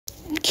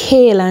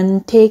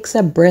Kaylan takes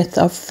a breath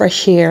of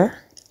fresh air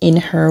in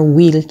her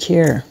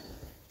wheelchair.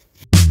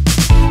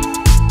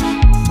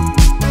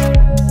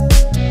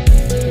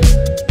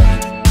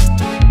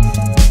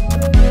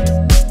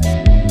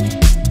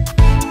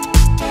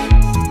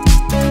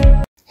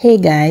 Hey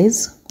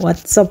guys,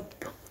 what's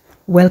up?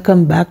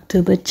 Welcome back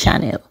to the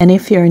channel. And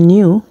if you're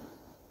new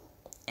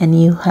and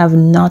you have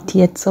not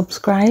yet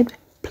subscribed,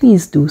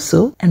 please do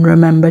so. And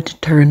remember to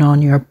turn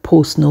on your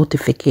post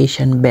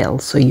notification bell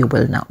so you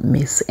will not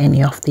miss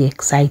any of the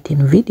exciting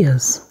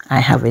videos I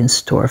have in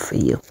store for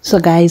you. So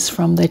guys,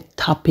 from the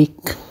topic,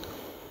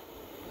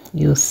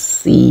 you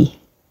see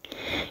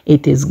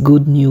it is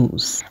good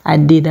news. I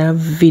did a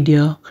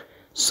video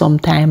some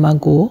time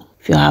ago.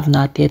 If you have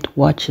not yet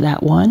watched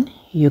that one,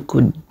 you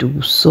could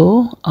do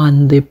so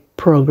on the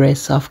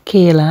progress of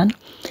Kaylan.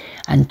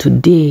 And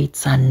today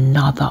it's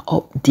another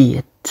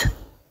update.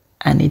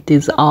 And it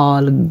is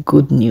all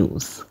good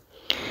news.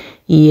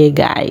 Yeah,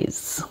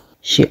 guys.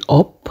 She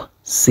up,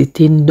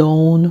 sitting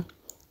down,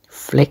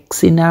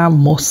 flexing her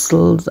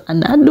muscles,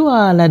 and I do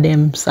all of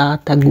them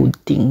sort of good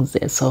things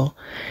there. So,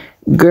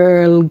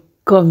 girl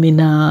coming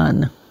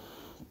on.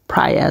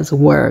 Prayers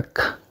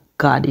work.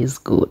 God is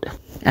good.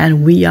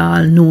 And we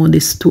all know the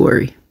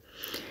story.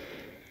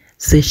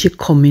 Say she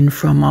coming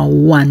from a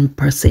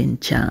 1%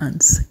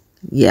 chance.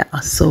 Yeah,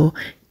 so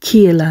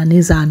Kaylan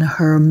is on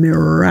her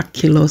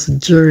miraculous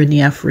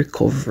journey of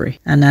recovery.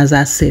 And as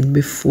I said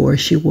before,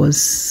 she was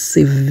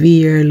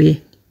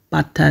severely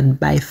battered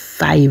by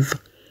 5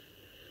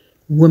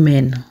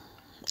 women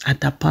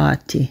at a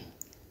party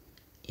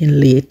in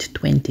late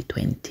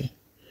 2020.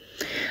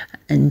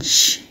 And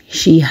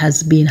she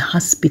has been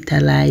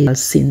hospitalized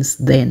since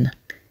then.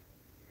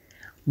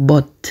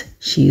 But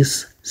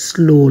she's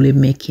slowly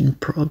making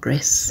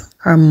progress.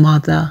 Her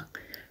mother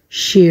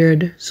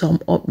shared some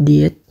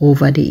update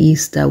over the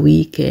Easter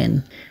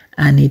weekend,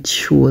 and it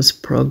shows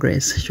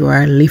progress. She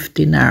are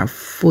lifting her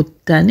foot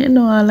and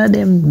all of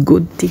them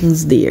good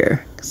things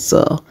there.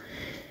 So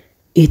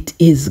it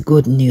is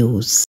good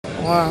news.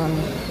 1,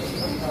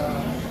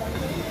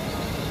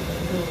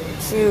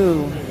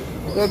 2,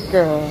 good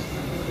girl.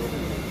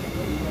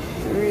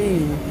 3,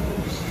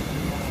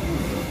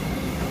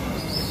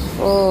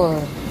 4,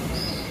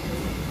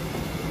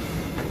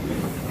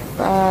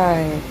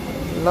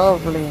 5,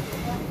 lovely.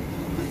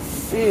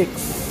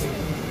 6,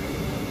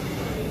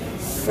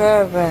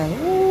 7,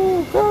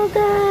 ooh, go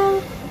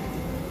girl.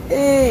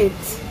 8,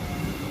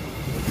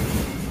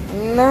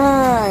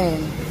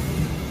 9,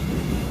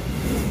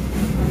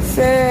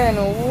 10,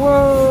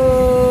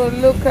 whoa,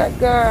 look at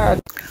God.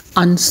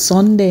 On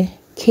Sunday,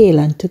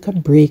 Kaylan took a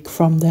break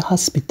from the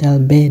hospital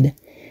bed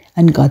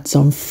and got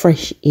some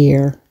fresh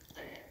air.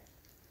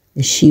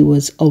 She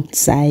was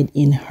outside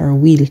in her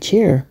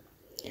wheelchair.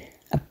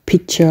 A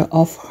picture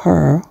of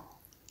her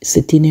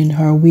sitting in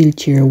her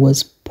wheelchair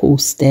was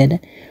posted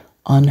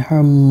on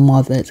her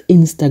mother's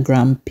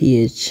Instagram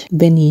page.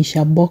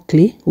 Venetia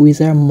Buckley, who is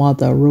her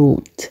mother,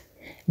 wrote,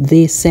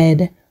 "They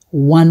said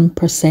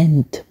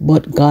 1%,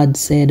 but God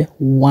said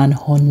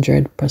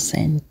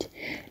 100%.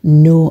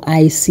 No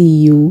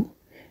ICU,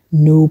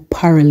 no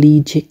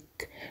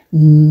paralytic,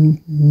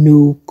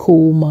 no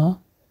coma,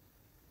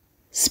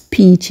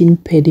 speech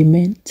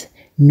impediment,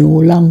 no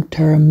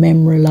long-term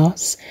memory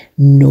loss,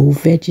 no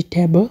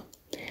vegetable.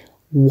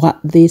 What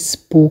they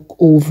spoke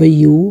over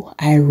you,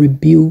 I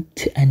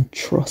rebuked and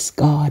trust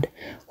God.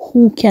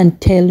 Who can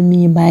tell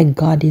me my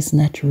God is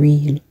not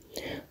real?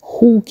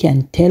 Who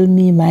can tell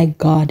me my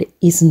God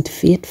isn't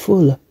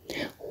faithful?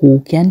 Who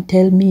can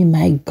tell me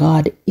my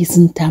God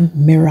isn't a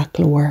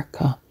miracle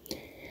worker?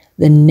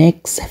 The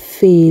next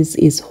phase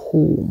is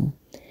home.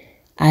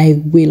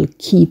 I will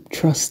keep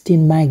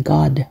trusting my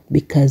God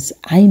because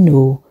I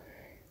know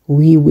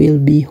we will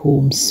be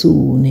home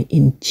soon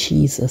in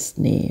Jesus'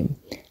 name.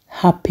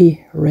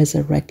 Happy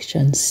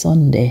Resurrection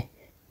Sunday.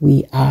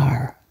 We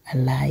are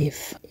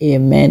alive."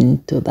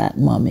 Amen to that,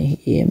 mommy.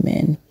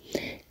 Amen.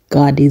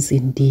 God is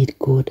indeed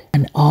good.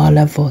 And all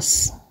of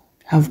us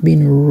have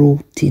been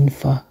rooting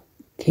for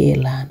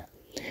Kaylan.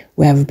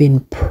 We have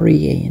been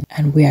praying,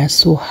 and we are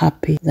so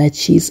happy that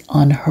she's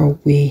on her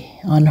way.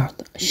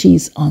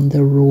 She's on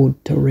the road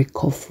to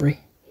recovery.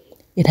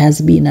 It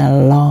has been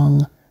a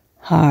long,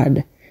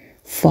 hard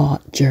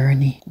fought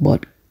journey,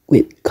 but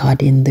with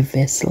God in the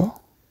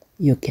vessel,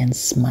 you can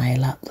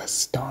smile at the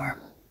storm.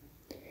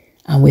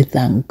 And we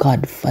thank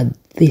God for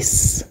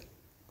this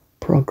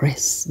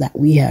progress that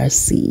we are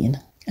seeing.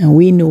 And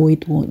we know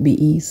it won't be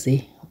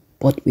easy,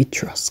 but we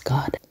trust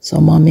God.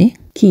 So mommy,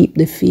 keep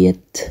the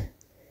faith.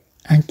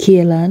 And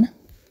Kaylan,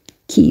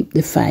 keep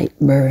the fight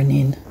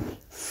burning.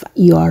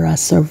 You are a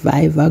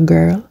survivor,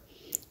 girl.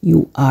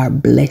 You are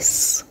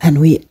blessed. And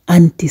we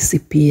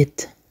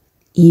anticipate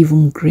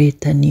even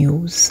greater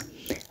news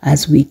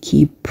as we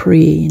keep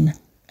praying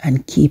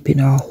and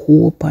keeping our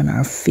hope and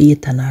our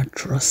faith and our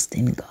trust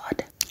in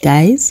God.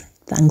 Guys,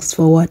 thanks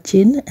for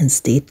watching and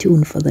stay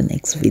tuned for the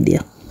next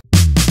video.